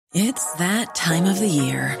It's that time of the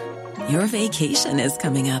year. Your vacation is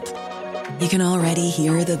coming up. You can already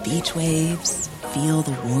hear the beach waves, feel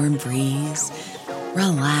the warm breeze,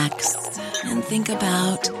 relax, and think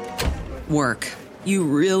about work. You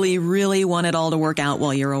really, really want it all to work out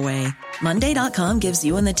while you're away. Monday.com gives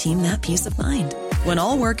you and the team that peace of mind. When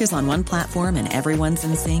all work is on one platform and everyone's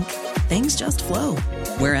in sync, things just flow.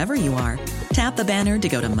 Wherever you are, tap the banner to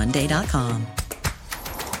go to Monday.com.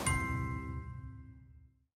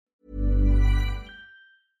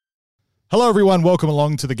 Hello everyone, welcome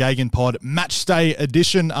along to the Gagan Pod Matchday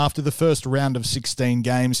Edition after the first round of 16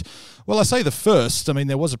 games. Well, I say the first,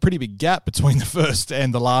 there was a pretty big gap between the first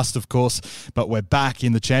and the last, of course, but we're back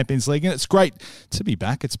in the Champions League and it's great to be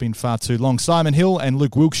back. It's been far too long. Simon Hill and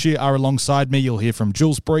Luke Wilkshire are alongside me. You'll hear from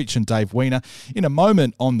Jules Breach and Dave Weiner in a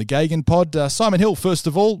moment on the Gagan Pod. Simon Hill, first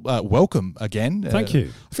of all, welcome again. Thank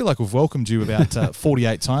you. I feel like we've welcomed you about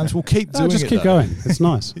 48 times. We'll keep doing it. Just keep going. It's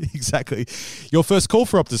nice. Exactly. Your first call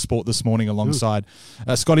for Up to Sport this morning alongside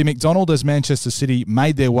Scotty McDonald as Manchester City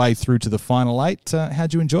made their way through to the final eight.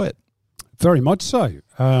 How'd you enjoy it? Very much so.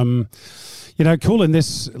 Calling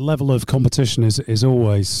this level of competition is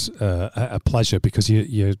always a pleasure because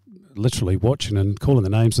you're literally watching and calling the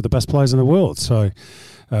names of the best players in the world. So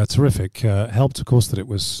terrific. Helped, of course, that it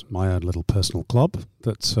was my own little personal club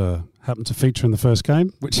that happened to feature in the first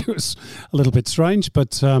game, which was a little bit strange.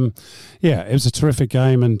 But, it was a terrific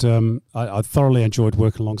game, and I thoroughly enjoyed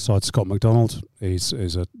working alongside Scott McDonald. He's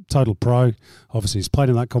a total pro. Obviously, he's played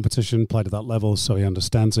in that competition, played at that level, so he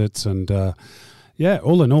understands it. And,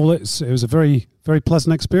 all in all, it was a very, very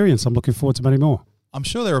pleasant experience. I'm looking forward to many more. I'm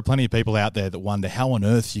sure there are plenty of people out there that wonder how on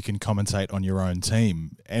earth you can commentate on your own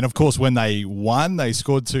team. And, of course, when they won, they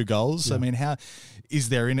scored 2 goals. Yeah. How is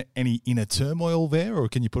there any inner turmoil there, or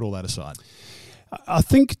can you put all that aside? I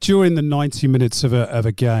think during the 90 minutes of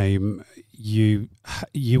a game, you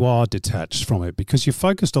are detached from it because you're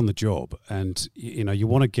focused on the job and, you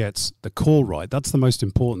want to get the call right. That's the most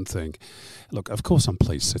important thing. Look, of course I'm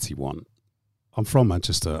pleased City won. I'm from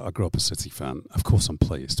Manchester. I grew up a City fan. Of course I'm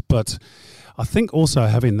pleased. But I think also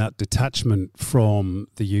having that detachment from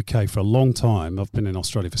the UK for a long time, I've been in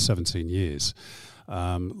Australia for 17 years.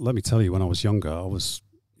 Let me tell you, when I was younger,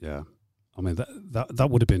 that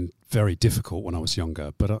would have been very difficult when I was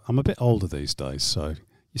younger. But I'm a bit older these days, so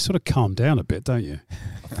you sort of calm down a bit, don't you?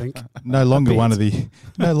 I think no longer one of the.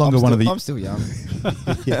 I'm still young.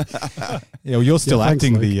 Yeah, well, you're still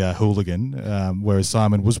acting Luke. the hooligan, whereas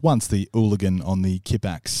Simon was once the hooligan on the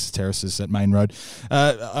Kipax terraces at Main Road.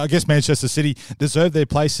 I guess Manchester City deserved their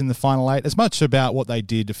place in the final eight. As much about what they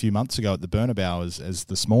did a few months ago at the Bernabeu as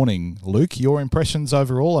this morning, Luke. Your impressions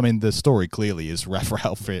overall? The story clearly is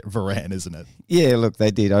Raphael Varane, isn't it? Yeah, look,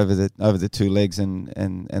 they did over the 2 legs, and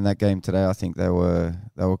that game today. I think they were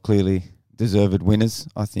clearly deserved winners.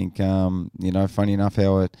 I think funny enough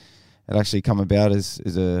how it actually come about is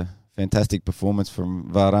a fantastic performance from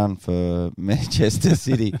Varane for Manchester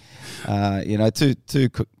City.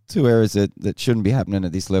 Two errors that shouldn't be happening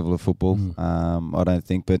at this level of football. I don't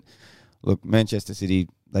think. But look, Manchester City,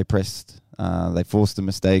 they pressed, they forced the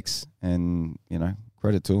mistakes, and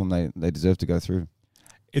credit to them, they deserve to go through.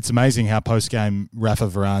 It's amazing how post-game Rafa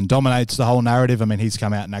Varane dominates the whole narrative. He's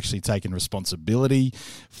come out and actually taken responsibility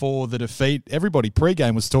for the defeat. Everybody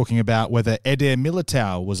pre-game was talking about whether Eder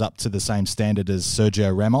Militao was up to the same standard as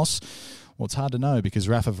Sergio Ramos. Well, it's hard to know because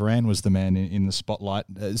Rafa Varane was the man in the spotlight.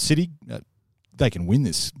 City, they can win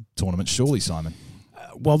this tournament, surely, Simon.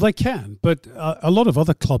 Well, they can, but a lot of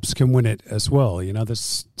other clubs can win it as well.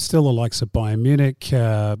 There's still the likes of Bayern Munich,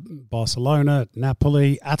 Barcelona,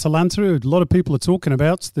 Napoli, Atalanta, who a lot of people are talking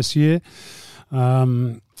about this year,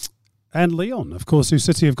 and Lyon, of course, who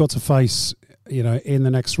City have got to face, in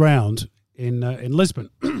the next round in Lisbon.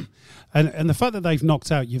 and the fact that they've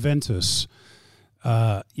knocked out Juventus,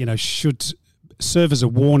 should serve as a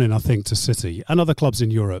warning, I think, to City and other clubs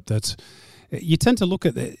in Europe that you tend to look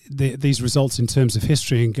at these results in terms of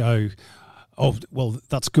history and go, oh, well,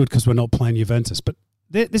 that's good because we're not playing Juventus. But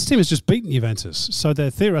this team has just beaten Juventus, so they're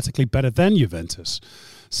theoretically better than Juventus.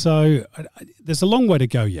 So there's a long way to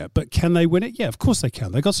go yet. But can they win it? Yeah, of course they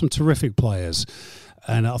can. They've got some terrific players.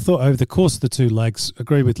 And I thought over the course of the 2 legs,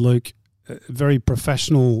 agree with Luke, very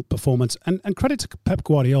professional performance. And credit to Pep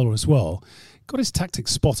Guardiola as well. Got his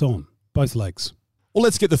tactics spot on, both legs. Well,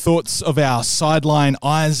 let's get the thoughts of our sideline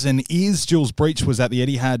eyes and ears. Jules Breach was at the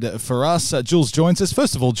Etihad for us. Jules joins us.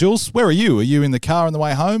 First of all, Jules, where are you? Are you in the car on the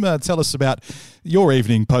way home? Tell us about your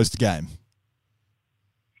evening post-game.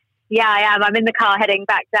 Yeah, I am. I'm in the car heading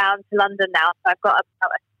back down to London now. So I've got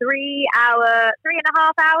about a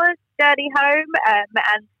 3.5 hours journey home.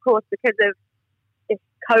 And of course, because of this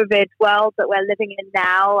COVID world that we're living in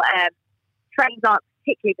now, trains aren't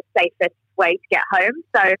particularly the safest way to get home.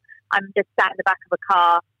 So I'm just sat in the back of a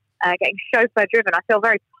car, getting chauffeur driven. I feel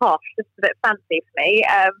very posh, just a bit fancy for me.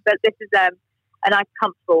 But this is a nice,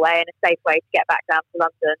 comfortable way and a safe way to get back down to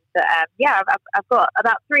London. But I've got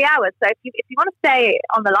about 3 hours. So if you want to stay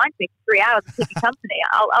on the line for me for 3 hours and keep me company,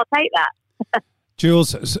 I'll take that.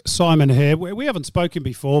 Jules, Simon here. We haven't spoken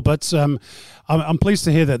before, but I'm pleased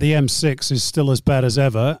to hear that the M6 is still as bad as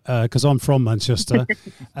ever, because I'm from Manchester.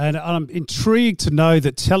 And I'm intrigued to know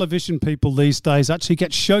that television people these days actually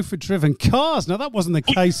get chauffeur-driven cars. Now, that wasn't the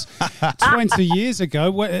case 20 years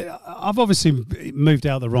ago. I've obviously moved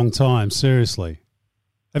out at the wrong time, seriously.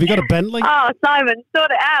 Have you got a Bentley? Oh, Simon,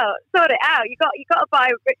 sort it out. You got to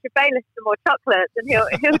buy Richard Bayless some more chocolates, and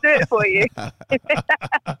he'll do it for you.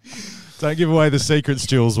 Don't give away the secrets,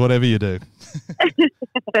 Jules, whatever you do.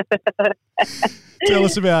 Tell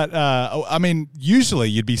us about, usually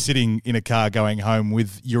you'd be sitting in a car going home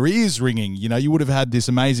with your ears ringing. You know, you would have had this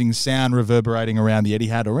amazing sound reverberating around the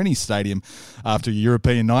Etihad or any stadium after a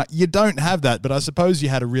European night. You don't have that, but I suppose you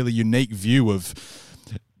had a really unique view of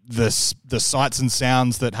the sights and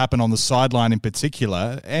sounds that happen on the sideline in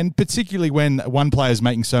particular, and particularly when one player is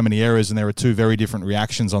making so many errors and there are two very different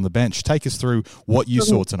reactions on the bench. Take us through what you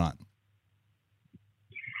saw tonight.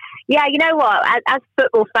 Yeah, you know what? As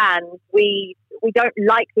football fans, we don't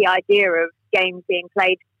like the idea of games being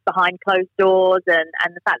played behind closed doors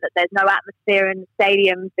and the fact that there's no atmosphere in the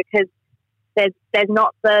stadiums, because there's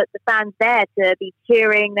not the fans there to be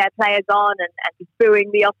cheering their players on and be booing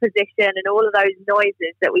the opposition and all of those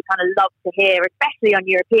noises that we kind of love to hear, especially on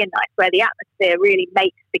European nights where the atmosphere really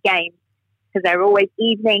makes the game, because there are always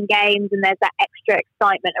evening games and there's that extra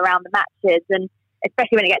excitement around the matches, and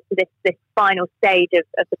especially when it gets to this final stage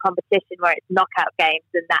of the competition where it's knockout games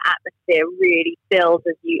and that atmosphere really builds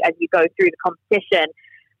as you go through the competition.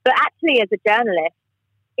 But actually, as a journalist,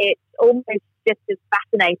 it's almost just as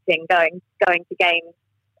fascinating going to games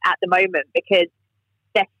at the moment, because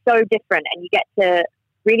they're so different and you get to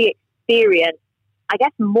really experience, I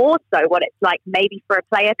guess, more so what it's like maybe for a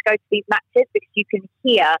player to go to these matches, because you can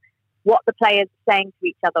hear what the players are saying to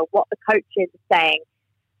each other, what the coaches are saying.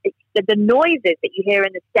 The noises that you hear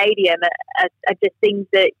in the stadium are just things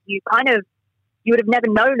that you would have never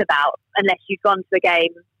known about unless you'd gone to a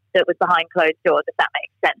game that was behind closed doors, if that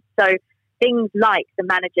makes sense. So things like the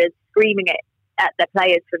managers screaming it at their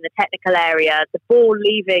players from the technical area, the ball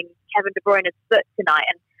leaving Kevin De Bruyne's foot tonight,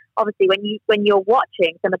 and obviously when you're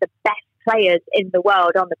watching some of the best players in the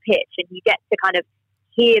world on the pitch, and you get to kind of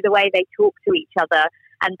hear the way they talk to each other,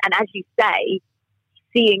 and as you say,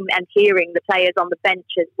 seeing and hearing the players on the bench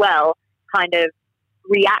as well, kind of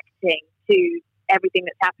reacting to everything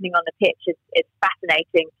that's happening on the pitch is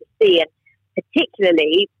fascinating to see. And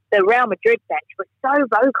particularly the Real Madrid bench was so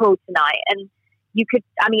vocal tonight. And you could,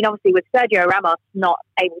 obviously with Sergio Ramos not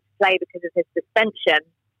able to play because of his suspension,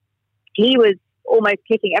 he was almost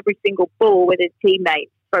kicking every single ball with his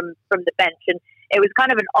teammates from the bench. And it was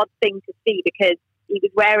kind of an odd thing to see, because he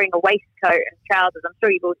was wearing a waistcoat and trousers. I'm sure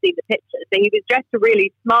you've all seen the pictures. So he was dressed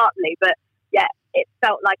really smartly, but yeah, it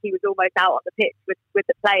felt like he was almost out on the pitch with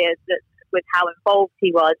the players, with how involved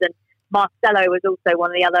he was. And Marcelo was also one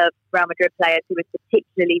of the other Real Madrid players who was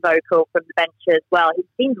particularly vocal from the bench as well. He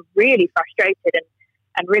seemed really frustrated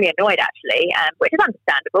and really annoyed, actually, which is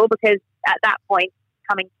understandable, because at that point,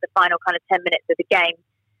 coming to the final kind of 10 minutes of the game,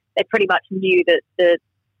 they pretty much knew that the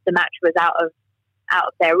match was out of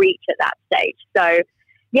their reach at that stage. So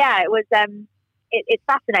yeah, it was it's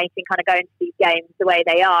fascinating kind of going to these games the way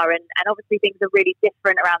they are, and obviously things are really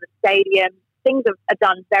different around the stadium. Things are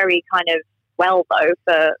done very kind of well though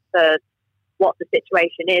for what the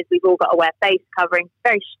situation is. We've all got to wear face coverings,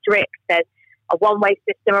 very strict. There's a one-way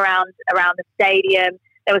system around the stadium.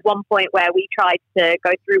 There was one point where we tried to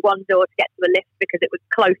go through one door to get to a lift because it was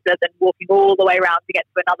closer than walking all the way around to get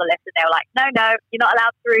to another lift, and they were like, no, you're not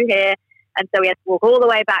allowed through here. And so we had to walk all the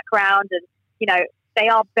way back round, and they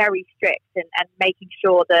are very strict and making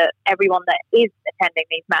sure that everyone that is attending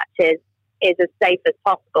these matches is as safe as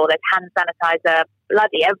possible. There's hand sanitizer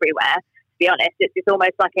bloody everywhere, to be honest. It's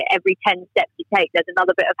almost like at every 10 steps you take, there's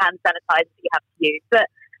another bit of hand sanitizer that you have to use. But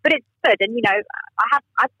it's good. And,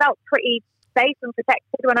 I've felt pretty safe and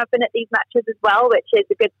protected when I've been at these matches as well, which is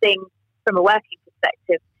a good thing from a working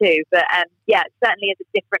perspective too. But yeah, it certainly is a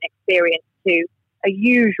different experience to a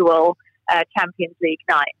usual Champions League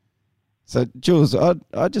night. So, Jules,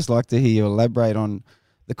 I'd just like to hear you elaborate on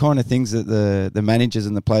the kind of things that the managers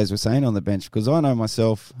and the players were saying on the bench, because I know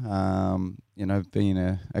myself, being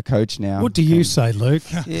a coach now. What do you say, Luke?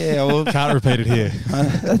 Yeah, well, Can't repeat it here.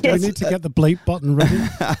 Do we need to get the bleep button ready?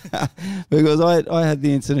 Because I had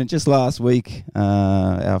the incident just last week,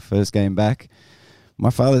 our first game back. My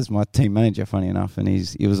father's my team manager, funny enough, and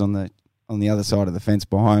he was on the other side of the fence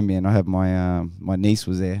behind me, and I had my niece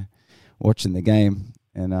was there watching the game,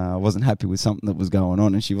 and I wasn't happy with something that was going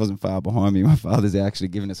on, and she wasn't far behind me. My father's actually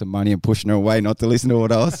giving her some money and pushing her away not to listen to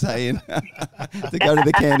what I was saying, to go to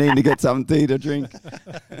the canteen to get something to eat or drink.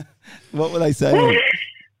 What were they saying?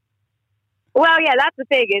 Well, yeah, that's the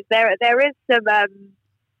thing, is there is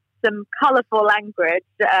some colourful language,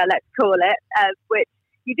 let's call it, which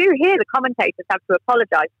you do hear the commentators have to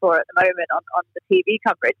apologise for at the moment on the TV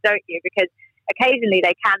coverage, don't you? Because occasionally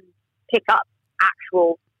they can pick up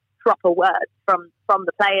actual proper words from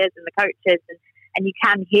the players and the coaches, and you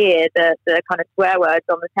can hear the kind of swear words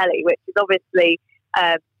on the telly, which is obviously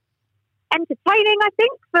entertaining, I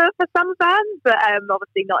think, for some fans, but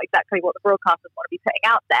obviously not exactly what the broadcasters want to be putting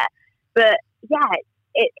out there. But yeah,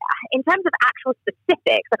 in terms of actual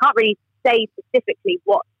specifics, I can't really say specifically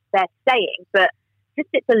what they're saying, but just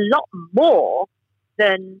it's a lot more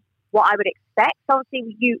than what I would expect.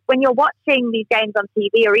 Obviously, when you're watching these games on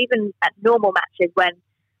TV, or even at normal matches when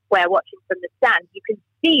we're watching from the stands, you can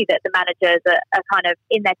see that the managers are kind of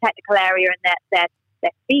in their technical area and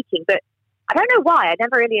they're speaking. But I don't know why. I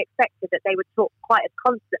never really expected that they would talk quite as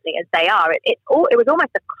constantly as they are. It was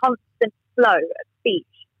almost a constant flow of speech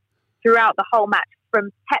throughout the whole match from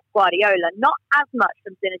Pep Guardiola, not as much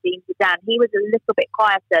from Zinedine Zidane. He was a little bit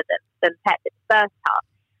quieter than Pep in the first half.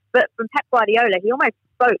 But from Pep Guardiola, he almost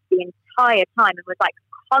spoke the entire time and was like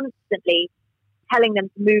constantly telling them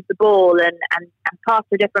to move the ball and pass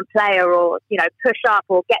to a different player, or, push up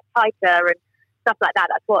or get tighter and stuff like that.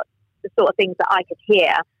 That's what the sort of things that I could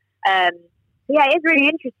hear. So yeah, it's really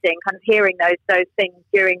interesting kind of hearing those things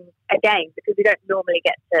during a game, because we don't normally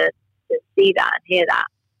get to see that and hear that.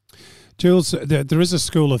 Jules, there is a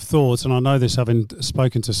school of thought, and I know this having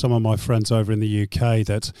spoken to some of my friends over in the UK,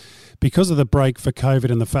 that because of the break for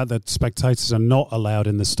COVID and the fact that spectators are not allowed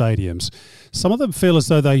in the stadiums, some of them feel as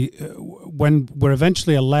though when we're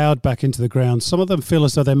eventually allowed back into the ground, some of them feel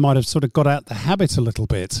as though they might have sort of got out the habit a little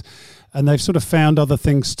bit, and they've sort of found other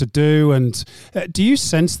things to do. And do you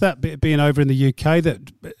sense that, being over in the UK,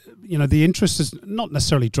 that the interest has not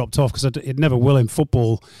necessarily dropped off, because it never will in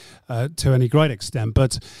football to any great extent,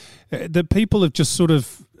 but that people have just sort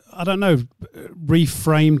of, I don't know,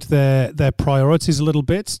 reframed their priorities a little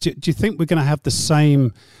bit? Do you think we're going to have the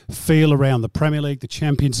same feel around the Premier League, the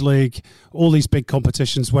Champions League, all these big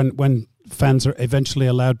competitions when fans are eventually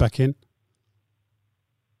allowed back in?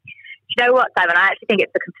 You know what, Simon? I actually think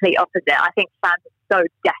it's the complete opposite. I think fans are so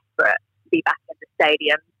desperate to be back in the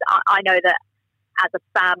stadiums. I know that as a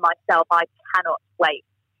fan myself, I cannot wait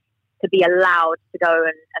to be allowed to go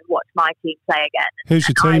and watch my team play again. Who's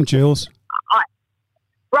your team, Jules?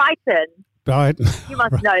 Brighton. Right. You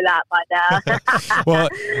must know that by now. Well,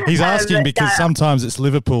 he's asking because sometimes it's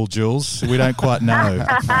Liverpool, Jules. We don't quite know.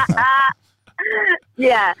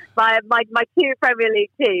 Yeah, my two Premier League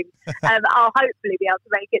teams. I'll hopefully be able to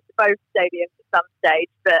make it to both stadiums at some stage.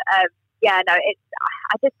 But I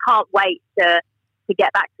just can't wait to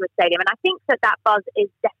get back to a stadium. And I think that buzz is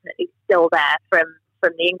definitely still there from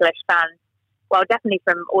the English fans. Well, definitely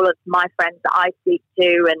from all of my friends that I speak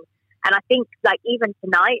to. And I think, like, even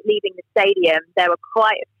tonight, leaving the stadium, there were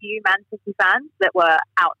quite a few Man City fans that were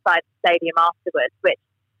outside the stadium afterwards, which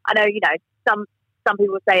I know, some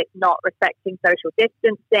people say it's not respecting social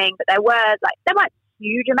distancing, but there weren't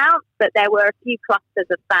huge amounts, but there were a few clusters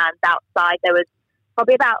of fans outside. There was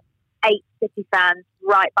probably about 8 City fans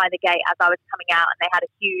right by the gate as I was coming out, and they had a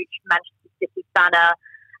huge Manchester City banner.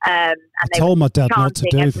 And I told my dad not to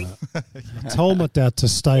do that. I told my dad to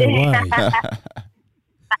stay away.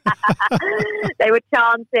 They were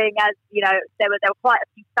chanting as, there were quite a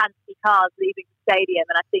few fancy cars leaving the stadium,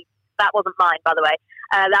 and I think that wasn't mine, by the way.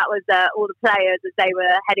 That was all the players as they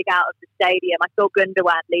were heading out of the stadium. I saw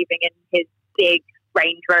Gundogan leaving in his big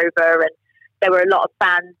Range Rover, and there were a lot of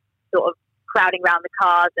fans sort of crowding around the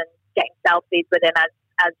cars and getting selfies with him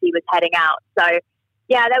as he was heading out. So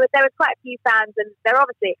yeah, there was quite a few fans, and they're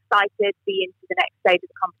obviously excited to be into the next stage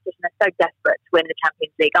of the competition. They're so desperate to win the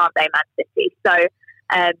Champions League, aren't they, Man City? So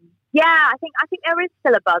I think there is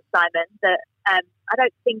still a buzz, Simon, that I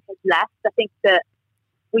don't think has left. I think that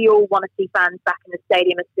we all want to see fans back in the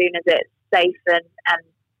stadium as soon as it's safe and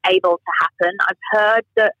able to happen. I've heard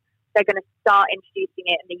that they're going to start introducing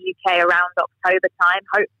it in the UK around October time.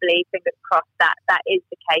 Hopefully, fingers crossed, that is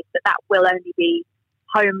the case, but that will only be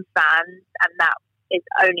home fans, and that is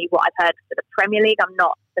only what I've heard for the Premier League. I'm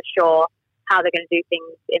not for sure how they're going to do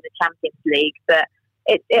things in the Champions League, but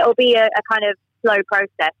it'll be a kind of slow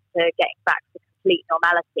process to getting back to complete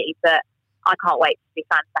normality. But I can't wait to see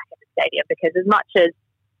fans back in the stadium, because as much as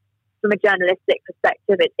from a journalistic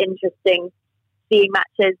perspective it's interesting seeing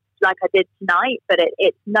matches like I did tonight, but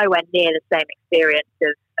it's nowhere near the same experience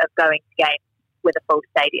of going to games with a full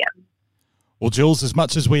stadium. Well, Jules, as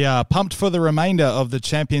much as we are pumped for the remainder of the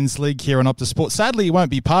Champions League here on Optus Sport, sadly you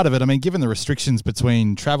won't be part of it. I mean, given the restrictions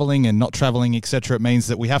between travelling and not travelling, etc., it means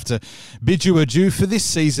that we have to bid you adieu for this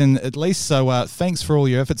season at least. So thanks for all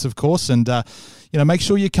your efforts, of course, and make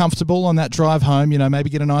sure you're comfortable on that drive home.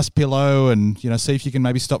 Maybe get a nice pillow and see if you can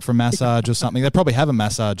maybe stop for a massage or something. They probably have a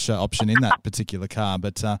massage option in that particular car,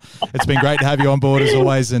 but it's been great to have you on board as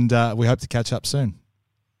always, and we hope to catch up soon.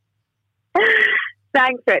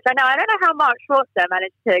 Thanks, Rich. I don't know how Mark Schwarzer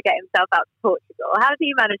managed to get himself out to Portugal. How did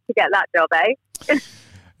he manage to get that job, eh?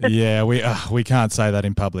 Yeah, we can't say that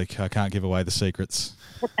in public. I can't give away the secrets.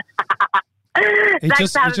 He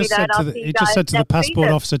just said to the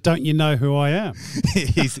passport officer, "Don't you know who I am?"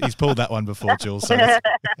 he's pulled that one before, Jules. So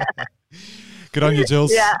good on you,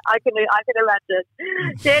 Jules. Yeah, I can imagine.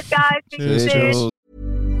 Cheers, guys. Cheers, Jules.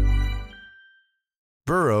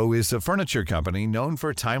 Burrow is a furniture company known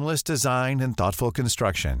for timeless design and thoughtful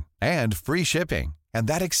construction, and free shipping, and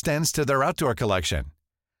that extends to their outdoor collection.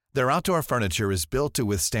 Their outdoor furniture is built to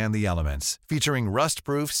withstand the elements, featuring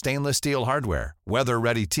rust-proof stainless steel hardware,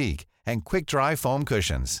 weather-ready teak, and quick-dry foam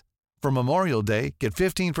cushions. For Memorial Day, get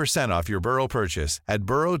 15% off your Burrow purchase at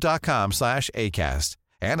burrow.com/ACAST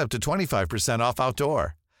and up to 25% off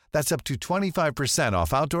outdoor. That's up to 25%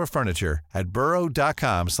 off outdoor furniture at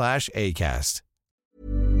burrow.com/ACAST.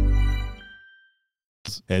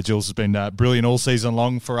 Yeah, Jules has been brilliant all season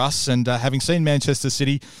long for us, and having seen Manchester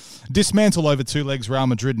City dismantle over two legs Real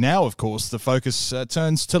Madrid, now, of course, the focus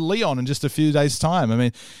turns to Lyon in just a few days' time. I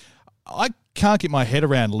mean, I can't get my head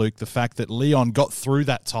around, Luke, the fact that Lyon got through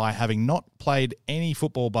that tie having not played any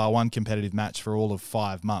football bar one competitive match for all of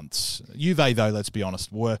 5 months. Juve, though, let's be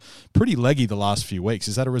honest, were pretty leggy the last few weeks.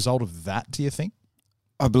 Is that a result of that, do you think?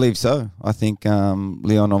 I believe so. I think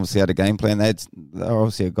Lyon obviously had a game plan. They were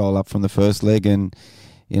obviously a goal up from the first leg, and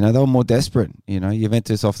they were more desperate.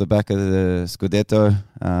 Juventus off the back of the Scudetto,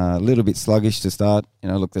 a little bit sluggish to start.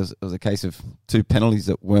 Look, there was a case of 2 penalties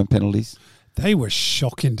that weren't penalties. They were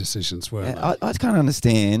shocking decisions, weren't they? I can't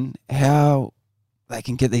understand how they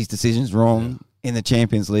can get these decisions wrong in the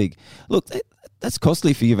Champions League. Look, that's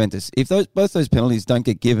costly for Juventus. If both those penalties don't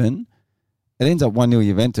get given, it ends up 1-0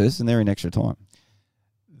 Juventus, and they're in extra time.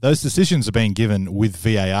 Those decisions are being given with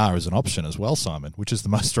VAR as an option as well, Simon, which is the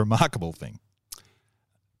most remarkable thing.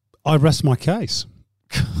 I rest my case.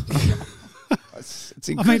 It's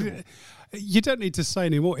incredible. I mean, you don't need to say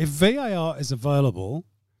anymore. If VAR is available,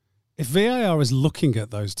 if VAR is looking at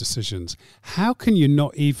those decisions, how can you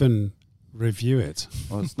not even review it?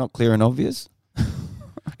 Well, it's not clear and obvious.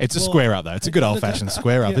 It's a square up, though. It's a good old-fashioned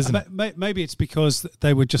square up, isn't it? Maybe it's because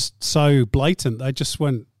they were just so blatant. They just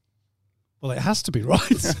went, well, it has to be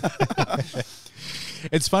right.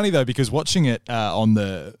 It's funny, though, because watching it on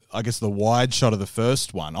the wide shot of the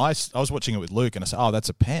first one, I was watching it with Luke, and I said, oh, that's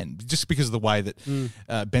a pen, just because of the way that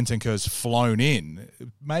Bentancur's flown in.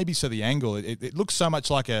 Maybe so the angle, it looks so much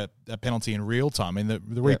like a penalty in real time. I mean,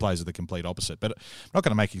 the replays are the complete opposite. But I'm not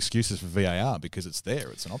going to make excuses for VAR because it's there.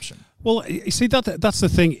 It's an option. Well, you see, that's the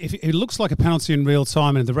thing. If it looks like a penalty in real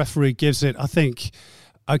time and the referee gives it, I think...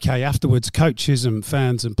 Okay, afterwards, coaches and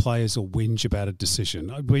fans and players will whinge about a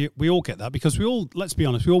decision. We all get that because let's be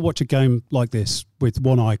honest, we all watch a game like this with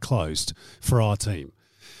one eye closed for our team.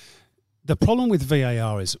 The problem with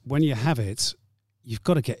VAR is when you have it, you've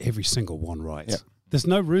got to get every single one right. Yep. There's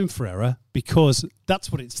no room for error because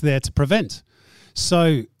that's what it's there to prevent.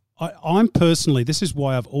 So I'm personally, this is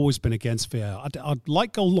why I've always been against VAR. I'd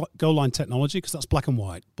like goal line technology because that's black and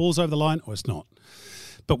white. Ball's over the line or it's not.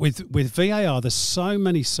 But with VAR, there's so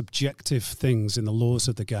many subjective things in the laws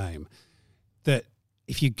of the game that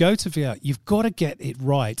if you go to VAR, you've got to get it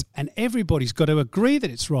right, and everybody's got to agree that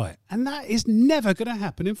it's right. And that is never going to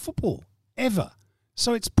happen in football, ever.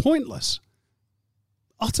 So it's pointless.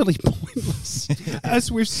 Utterly pointless,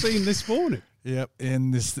 as we've seen this morning. Yep,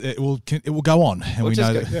 and it will go on, and we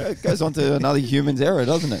know that it goes on to another human's error,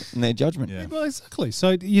 doesn't it, in their judgment? Yeah. Well, exactly.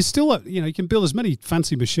 So you still, you can build as many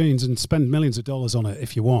fancy machines and spend millions of dollars on it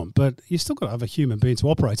if you want, but you still got to have a human being to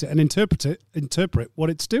operate it and interpret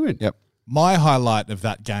what it's doing. Yep. My highlight of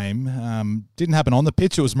that game didn't happen on the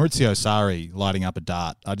pitch. It was Maurizio Sarri lighting up a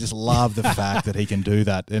dart. I just love the fact that he can do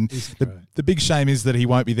that. And the big shame is that he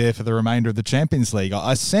won't be there for the remainder of the Champions League.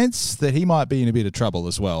 I sense that he might be in a bit of trouble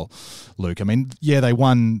as well, Luke. I mean, yeah, they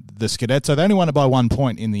won the Scudetto. They only won it by 1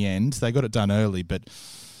 point in the end. They got it done early, but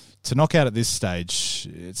to knock out at this stage,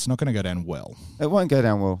 it's not going to go down well. It won't go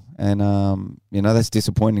down well. And, that's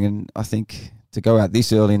disappointing. And I think to go out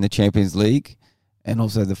this early in the Champions League, and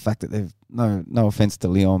also the fact that they've, no offence to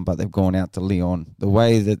Lyon, but they've gone out to Lyon. The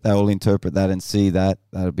way that they'll interpret that and see that,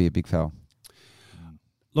 that'll be a big foul.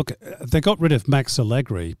 Look, they got rid of Max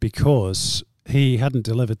Allegri because he hadn't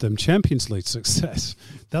delivered them Champions League success.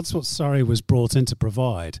 That's what Sarri was brought in to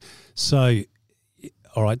provide. So,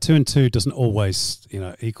 all right, 2 and 2 doesn't always,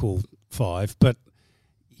 equal 5, but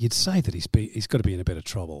you'd say that he's got to be in a bit of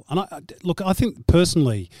trouble. And I think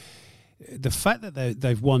personally, the fact that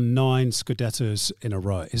they've won 9 Scudettos in a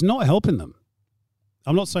row is not helping them.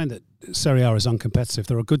 I'm not saying that Serie A is uncompetitive.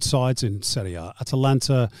 There are good sides in Serie A.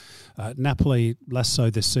 Atalanta, Napoli, less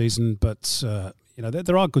so this season, but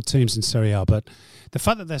there are good teams in Serie A. But the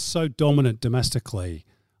fact that they're so dominant domestically,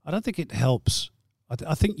 I don't think it helps.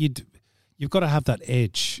 I think you've got to have that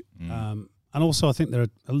edge. And also I think they're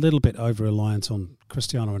a little bit over-reliant on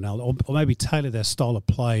Cristiano Ronaldo, or maybe tailor their style of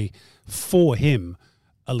play for him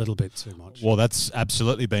a little bit too much. Well, that's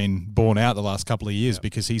absolutely been borne out the last couple of years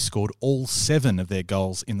because he scored all 7 of their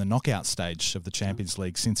goals in the knockout stage of the Champions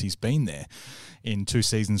League since he's been there in 2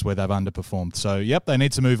 seasons where they've underperformed. So, yep, they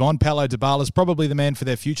need to move on. Paulo Dybala's probably the man for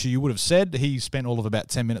their future, you would have said. He spent all of about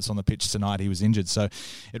 10 minutes on the pitch tonight. He was injured, so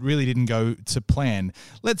it really didn't go to plan.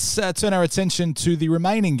 Let's turn our attention to the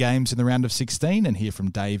remaining games in the round of 16 and hear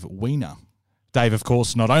from Dave Weiner. Dave, of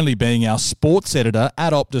course, not only being our sports editor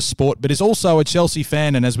at Optus Sport, but is also a Chelsea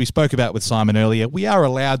fan. And as we spoke about with Simon earlier, we are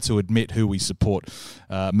allowed to admit who we support.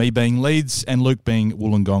 Me being Leeds and Luke being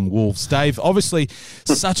Wollongong Wolves. Dave, obviously,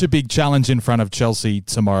 such a big challenge in front of Chelsea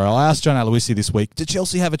tomorrow. I asked John Aloisi this week, did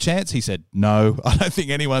Chelsea have a chance? He said, no. I don't think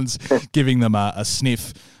anyone's giving them a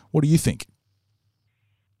sniff. What do you think?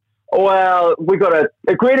 Well, we got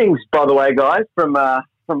a greetings, by the way, guys, from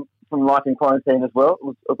Life in Quarantine as well. It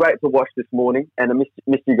was great to watch this morning, and I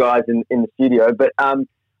missed you guys in the studio. But I've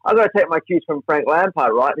got to take my cues from Frank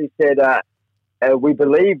Lampard, right? He said, we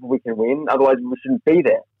believe we can win, otherwise we shouldn't be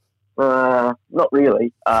there. Not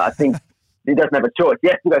really. I think he doesn't have a choice.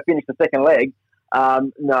 Yes, we've got to finish the second leg.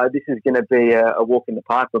 No, this is going to be a walk in the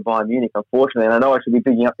park for Bayern Munich, unfortunately. And I know I should be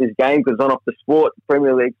picking up this game because on off the sport,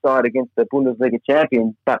 Premier League side against the Bundesliga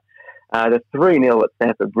champions. But the 3-0 at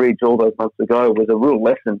Stamford Bridge all those months ago was a real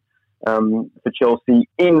lesson for Chelsea.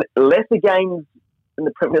 In lesser games in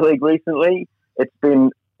the Premier League recently, it's been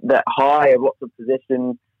that high of lots of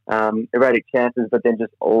possession, erratic chances, but then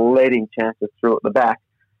just letting chances through at the back.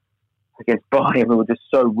 Against Bayern, we were just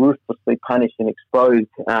so ruthlessly punished and exposed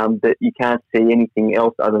that you can't see anything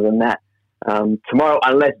else other than that. Tomorrow,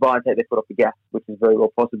 unless Bayern take their foot off the gas, which is very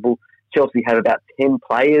well possible, Chelsea have about 10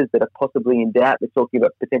 players that are possibly in doubt. They're talking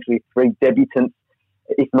about potentially 3 debutants,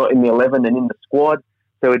 if not in the 11 and in the squad.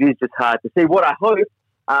 So it is just hard to see. What I hope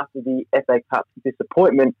after the FA Cup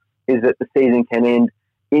disappointment is that the season can end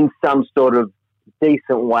in some sort of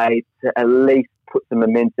decent way to at least put some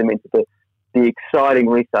momentum into the exciting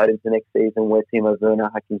restart into next season where Timo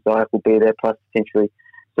Werner, Hakim Ziyech will be there, plus potentially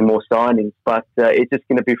some more signings. But it's just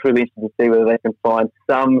going to be really interesting to see whether they can find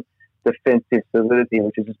some defensive solidity,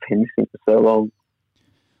 which has just been missing for so long.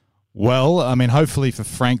 Well, I mean, hopefully for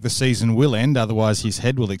Frank, the season will end. Otherwise, his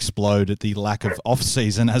head will explode at the lack of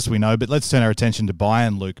off-season, as we know. But let's turn our attention to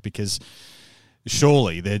Bayern, Luke, because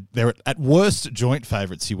surely they're at worst joint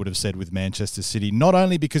favourites, you would have said, with Manchester City, not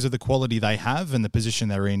only because of the quality they have and the position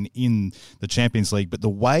they're in the Champions League, but the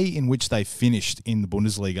way in which they finished in the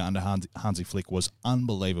Bundesliga under Hansi Flick was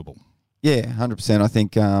unbelievable. Yeah, 100%. I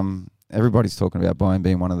think everybody's talking about Bayern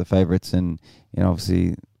being one of the favourites, and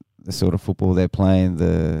obviously the sort of football they're playing,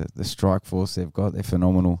 the strike force they've got, they're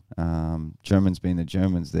phenomenal. Germans being the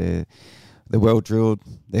Germans, they're well drilled,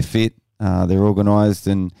 they're fit, they're organised,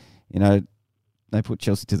 and they put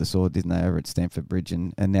Chelsea to the sword, didn't they, over at Stamford Bridge,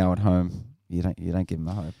 and now at home, you don't give them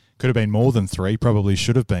the hope. Could have been more than 3, probably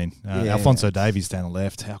should have been. Alphonso Davies down the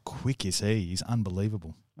left, how quick is he? He's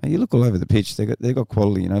unbelievable. You look all over the pitch, they've got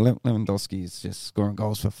quality. Lewandowski is just scoring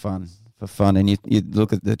goals for fun, and you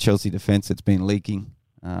look at the Chelsea defence that's been leaking.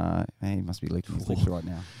 He must be leaking his legs right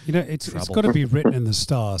now. It's got to be written in the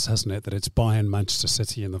stars, hasn't it, that it's Bayern Manchester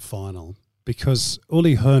City in the final, because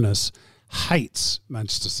Uli Hoeneß hates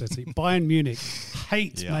Manchester City. Bayern Munich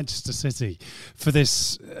hates Manchester City for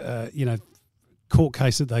this, court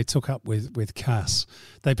case that they took up with Cass.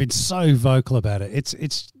 They've been so vocal about it.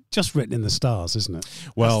 It's just written in the stars, isn't it?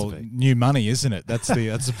 Well, new money, isn't it? That's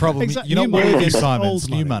the problem. Exactly. You're not New money worthy, is Simon. old It's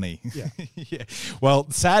new money. Yeah. Yeah. Well,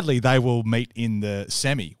 sadly, they will meet in the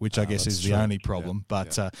semi, which I guess is the only problem. Yeah.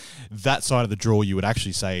 But that side of the draw, you would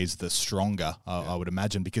actually say, is the stronger, I would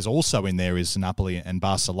imagine, because also in there is Napoli and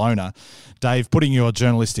Barcelona. Dave, putting your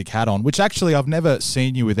journalistic hat on, which actually I've never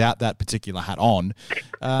seen you without that particular hat on.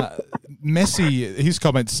 Messi, his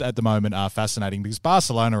comments at the moment are fascinating because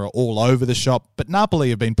Barcelona are all over the shop, but Napoli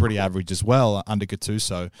have been pretty average as well under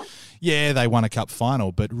Gattuso. Yeah, they won a cup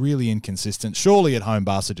final, but really inconsistent. Surely at home,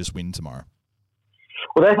 Barca just win tomorrow.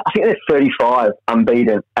 Well, I think they're 35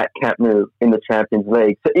 unbeaten at Camp Nou in the Champions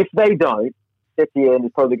League. So if they don't, Setien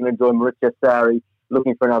is probably going to join Maurizio Sarri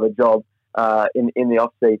looking for another job in the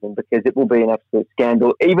off-season, because it will be an absolute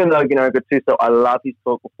scandal. Even though, Gattuso, I love his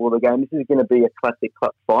talk before the game, this is going to be a classic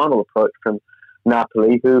cup final approach from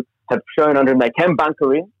Napoli, who have shown under him they can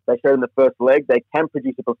bunker in. They showed in the first leg they can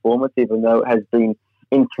produce a performance, even though it has been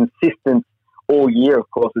inconsistent all year, of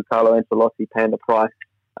course, with Carlo Ancelotti paying the price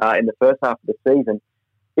in the first half of the season.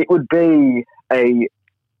 It would be a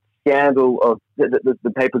scandal of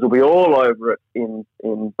the papers will be all over it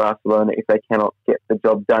in Barcelona if they cannot get the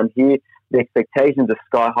job done here. The expectations are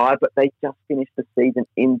sky high, but they just finished the season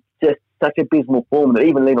in just such abysmal form that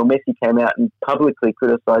even Lionel Messi came out and publicly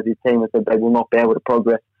criticised his team and said they will not be able to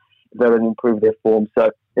progress if they don't improve their form.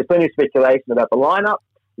 So there's plenty of speculation about the lineup.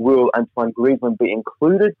 Will Antoine Griezmann be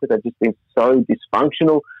included, because they've just been so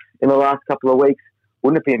dysfunctional in the last couple of weeks?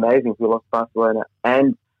 Wouldn't it be amazing if we lost Barcelona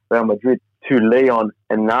and Real Madrid to Lyon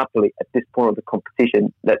and Napoli at this point of the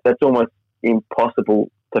competition? That's almost impossible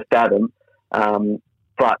to fathom.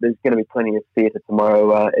 But there's going to be plenty of theatre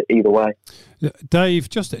tomorrow either way. Dave,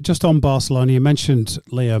 just on Barcelona, you mentioned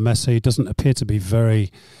Leo Messi doesn't appear to be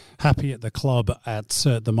very happy at the club at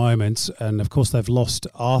the moment. And, of course, they've lost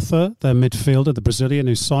Arthur, their midfielder, the Brazilian,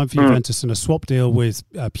 who signed for Juventus in a swap deal with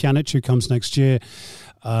Pjanic, who comes next year.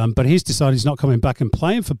 But he's decided he's not coming back and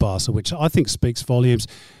playing for Barca, which I think speaks volumes.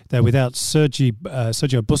 They're without Sergio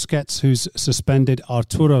Busquets, who's suspended.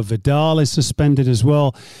 Arturo Vidal is suspended as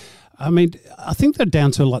well. I mean, I think they're down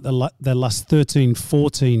to their last 13,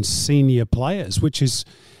 14 senior players, which is,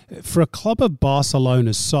 for a club of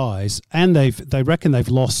Barcelona's size, and they reckon they've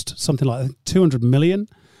lost something like 200 million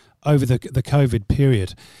over the COVID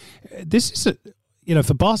period. This is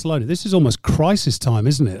for Barcelona, this is almost crisis time,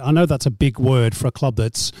 isn't it? I know that's a big word for a club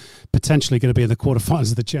that's potentially going to be in the quarterfinals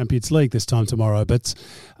of the Champions League this time tomorrow, but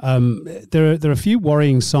there are a few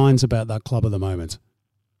worrying signs about that club at the moment.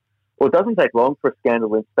 Well, it doesn't take long for a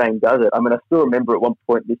scandal in Spain, does it? I mean, I still remember at one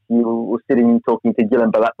point this year we were sitting talking to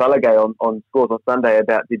Guillem Balaguer on Scores on Sunday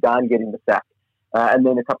about Zidane getting the sack. And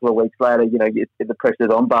then a couple of weeks later, the pressure's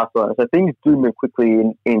on Barcelona. So things do move quickly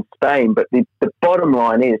in Spain. But the bottom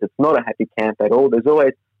line is it's not a happy camp at all. There's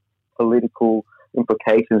always political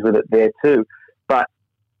implications with it there too. But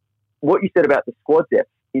what you said about the squad depth,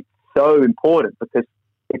 it's so important because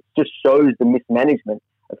it just shows the mismanagement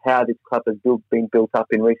of how this club has been built up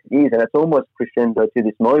in recent years. And it's almost crescendo to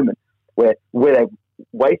this moment where they've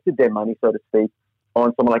wasted their money, so to speak,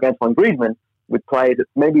 on someone like Antoine Griezmann with players that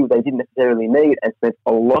maybe they didn't necessarily need and spent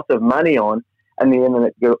a lot of money on, and then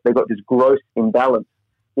they got this gross imbalance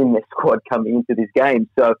in their squad coming into this game.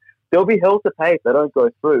 So there'll be hell to pay if they don't go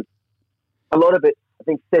through. A lot of it, I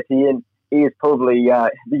think Setien is probably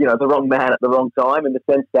the wrong man at the wrong time, in the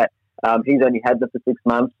sense that he's only had them for 6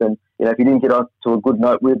 months, and if he didn't get on to a good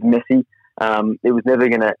note with Messi, it was never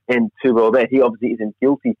going to end too well there. He obviously isn't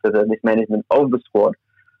guilty for the mismanagement of the squad,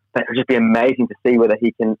 but it'll just be amazing to see whether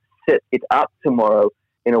he can set it up tomorrow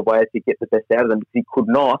in a way to get the best out of them, because he could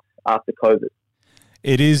not after COVID.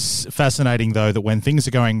 It is fascinating, though, that when things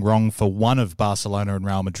are going wrong for one of Barcelona and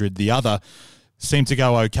Real Madrid, the other seem to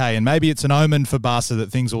go okay. And maybe it's an omen for Barca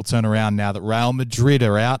that things will turn around now that Real Madrid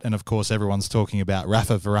are out. And, of course, everyone's talking about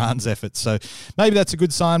Rafa Varane's efforts. So maybe that's a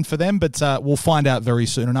good sign for them, but we'll find out very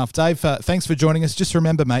soon enough. Dave, thanks for joining us. Just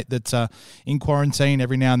remember, mate, that in quarantine,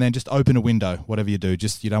 every now and then, just open a window, whatever you do.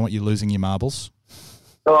 Just, you don't want you losing your marbles.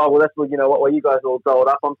 Oh, well, that's what, while you guys are all dolled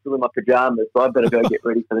up, I'm still in my pajamas, so I better go get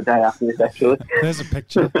ready for the day after this, actually. There's a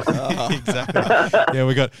picture. Exactly. Yeah,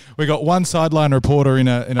 we got one sideline reporter in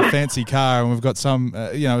a fancy car, and we've got some,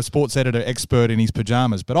 a sports editor expert in his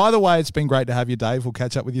pajamas. But either way, it's been great to have you, Dave. We'll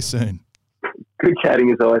catch up with you soon. Good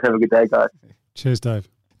chatting as always. Have a good day, guys. Cheers, Dave.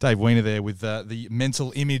 Dave Weiner there with the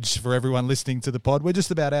mental image for everyone listening to the pod. We're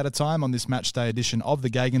just about out of time on this Matchday edition of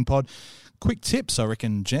the Gagan Pod. Quick tips, I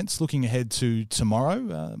reckon, gents, looking ahead to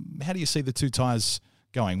tomorrow. How do you see the two ties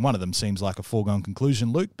going. One of them seems like a foregone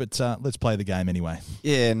conclusion, Luke, but let's play the game anyway.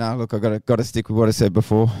 Yeah, no, look, I've got to stick with what I said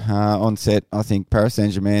before. On set, I think Paris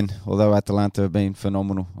Saint-Germain, although Atalanta have been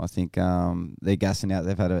phenomenal, I think they're gassing out.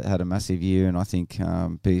 They've had a massive year, and I think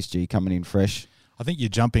PSG coming in fresh. I think you're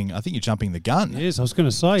jumping the gun. Yes, I was going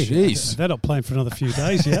to say. Jeez. They're not playing for another few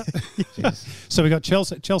days yet. So we got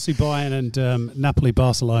Chelsea, Bayern, and Napoli,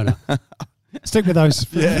 Barcelona. Stick with those.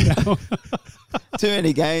 Yeah. Too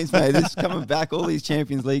many games, mate. This is coming back, all these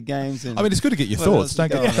Champions League games. And I mean, it's good to get your thoughts.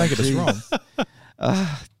 Don't get us wrong.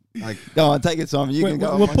 Go on, take it, Simon. You can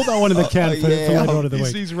go. We'll put that one in the can for later on in the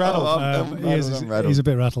week. He's rattled. I'm rattled. He's a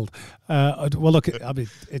bit rattled. Well, look, I mean,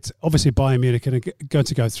 it's obviously Bayern Munich and going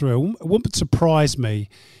to go through. It wouldn't surprise me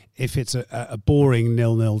if it's a boring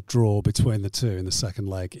 0-0 draw between the two in the second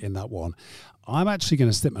leg in that one. I'm actually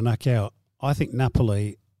going to stick my neck out. I think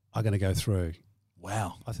Napoli are going to go through.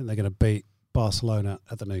 Wow. I think they're going to beat Barcelona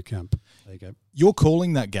at the Nou Camp. There you go. You're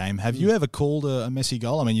calling that game. Have you ever called a Messi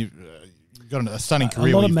goal? I mean, you've got a stunning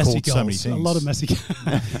career where you've called so many things. A lot of Messi goals.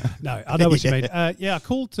 No, I know what you mean. I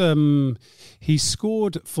called he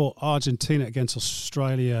scored for Argentina against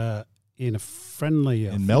Australia in a friendly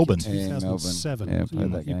in Melbourne. 2007. Yeah,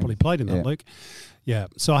 played that You game. probably played in that, Luke. Yeah,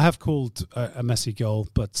 so I have called a Messi goal,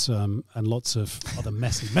 but and lots of other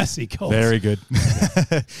Messi goals. Very good.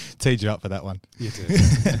 Teed you up for that one. You do.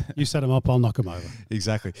 You set them up, I'll knock them over.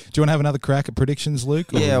 Exactly. Do you want to have another crack at predictions,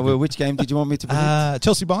 Luke? Yeah, well, which game did you want me to predict?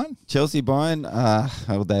 Chelsea Bayern? Chelsea Bayern,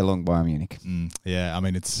 all day long Bayern Munich. Yeah, I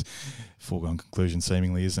mean, it's foregone conclusion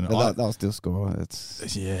seemingly, isn't it? But they'll still score.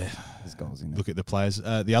 There's goals in there. Look at the players.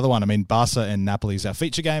 The other one, I mean, Barca and Napoli is our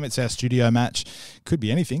feature game. It's our studio match. Could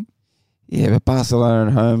be anything. Yeah, but Barcelona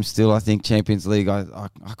at home still, I think Champions League. I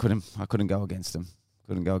couldn't go against them.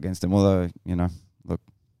 Although look,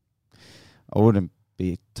 I wouldn't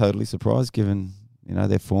be totally surprised given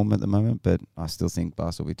their form at the moment. But I still think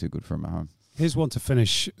Barca will be too good for them at home. Here's one to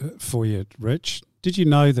finish for you, Rich. Did you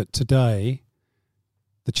know that today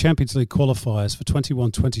the Champions League qualifiers for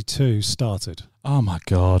 21-22 started? Oh my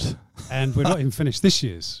God! And we're not even finished this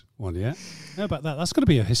year's one yet. How about that? That's going to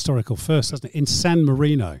be a historical first, hasn't it? In San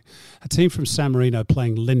Marino, a team from San Marino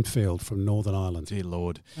playing Linfield from Northern Ireland. Dear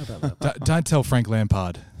Lord! How about that? Don't tell Frank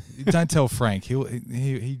Lampard. Don't tell Frank. He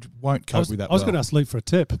won't cope with that. I was going to ask Luke for a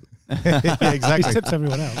tip. Yeah, exactly. He tips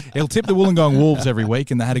everyone else. He'll tip the Wollongong Wolves every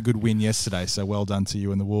week, and they had a good win yesterday, so well done to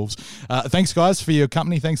you and the Wolves. Thanks, guys, for your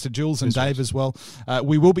company. Thanks to Jules and Dave as well.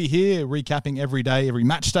 We will be here recapping every day, every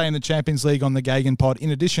match day in the Champions League on the Gagan Pod,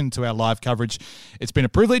 in addition to our live coverage. It's been a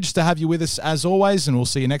privilege to have you with us, as always, and we'll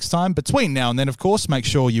see you next time. Between now and then, of course, make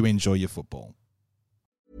sure you enjoy your football.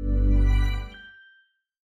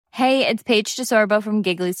 Hey, it's Paige DeSorbo from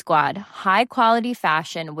Giggly Squad. High quality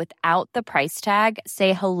fashion without the price tag.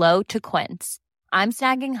 Say hello to Quince. I'm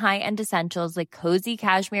snagging high-end essentials like cozy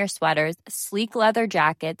cashmere sweaters, sleek leather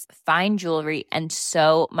jackets, fine jewelry, and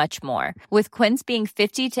so much more. With Quince being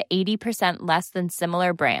 50 to 80% less than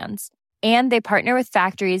similar brands. And they partner with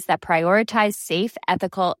factories that prioritize safe,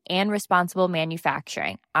 ethical, and responsible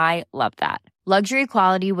manufacturing. I love that. Luxury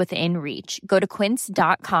quality within reach. Go to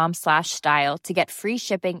quince.com/style to get free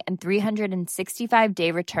shipping and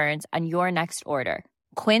 365-day returns on your next order.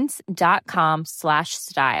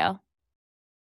 Quince.com/style.